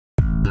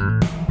Hi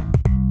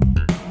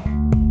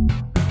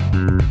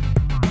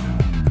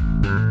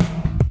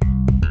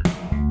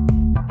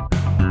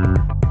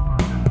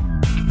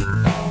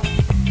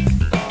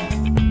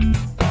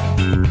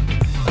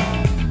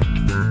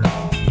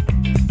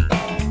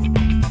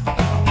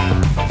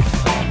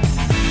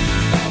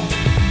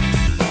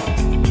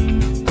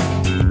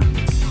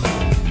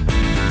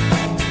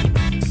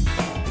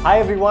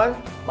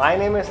everyone, my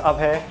name is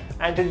Abhay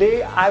and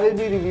today I will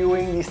be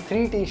reviewing these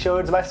 3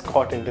 t-shirts by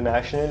Scott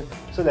International,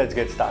 so let's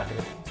get started.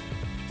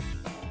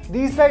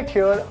 These right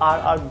here are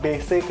our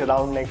basic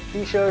round neck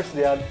t-shirts.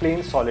 They are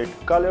plain solid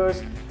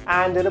colors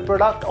and they're a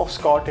product of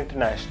Scott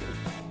International.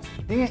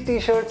 These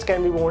t-shirts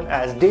can be worn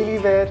as daily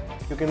wear.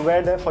 You can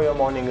wear them for your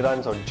morning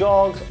runs or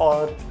jogs,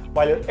 or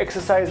while you're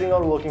exercising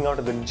or working out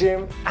at the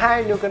gym,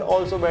 and you can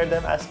also wear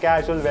them as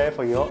casual wear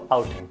for your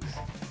outings.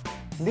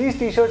 These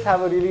t-shirts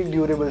have a really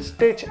durable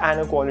stitch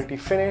and a quality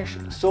finish,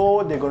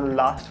 so they're going to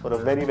last for a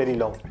very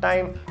long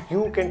time.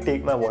 You can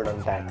take my word on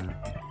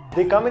that.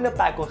 They come in a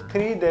pack of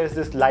 3. There's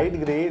this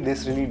light grey,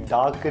 this really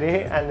dark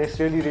grey, and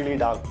this really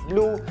dark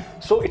blue,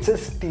 so it's a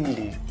steal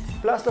deal.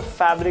 Plus the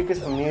fabric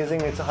is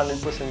amazing. It's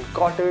 100%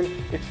 cotton,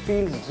 it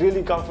feels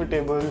really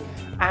comfortable,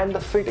 and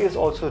the fit is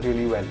also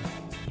really well.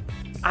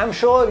 I'm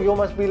sure you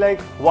must be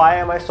like, why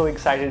am I so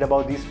excited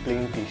about these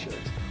plain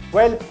t-shirts?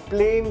 Well,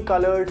 plain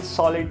colored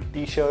solid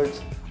t-shirts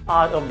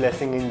are a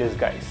blessing in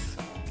disguise.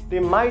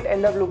 They might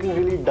end up looking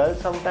really dull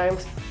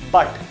sometimes,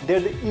 but they're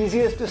the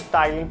easiest to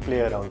style and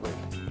play around with.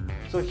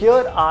 So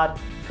here are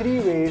 3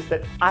 ways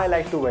that I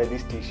like to wear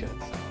these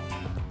t-shirts.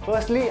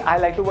 Firstly, I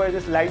like to wear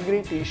this light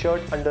grey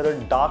t-shirt under a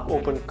dark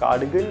open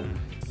cardigan.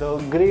 The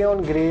grey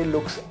on grey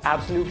looks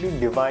absolutely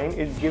divine.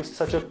 It gives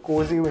such a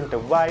cozy winter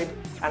vibe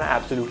and I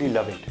absolutely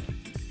love it.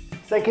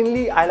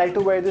 Secondly, I like to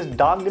wear this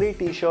dark grey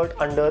t-shirt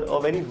under a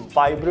very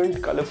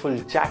vibrant, colorful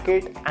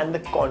jacket, and the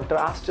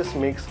contrast just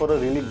makes for a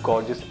really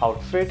gorgeous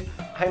outfit.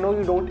 I know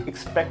you don't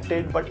expect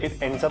it, but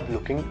it ends up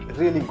looking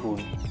really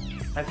good.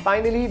 And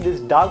finally,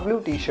 this dark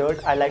blue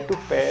t-shirt I like to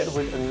pair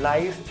with a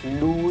nice,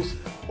 loose,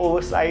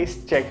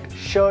 oversized checked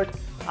shirt.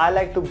 I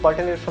like to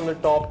button it from the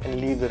top and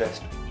leave the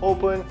rest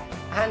open.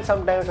 And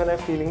sometimes when I'm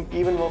feeling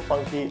even more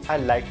funky, I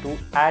like to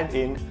add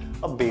in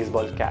a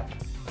baseball cap.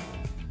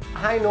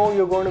 I know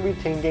you're going to be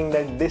thinking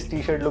that this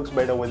t-shirt looks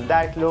better with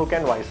that look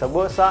and vice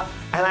versa,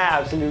 and I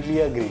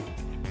absolutely agree.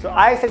 So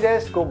I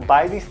suggest go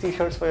buy these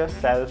t-shirts for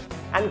yourself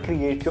and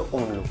create your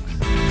own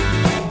looks.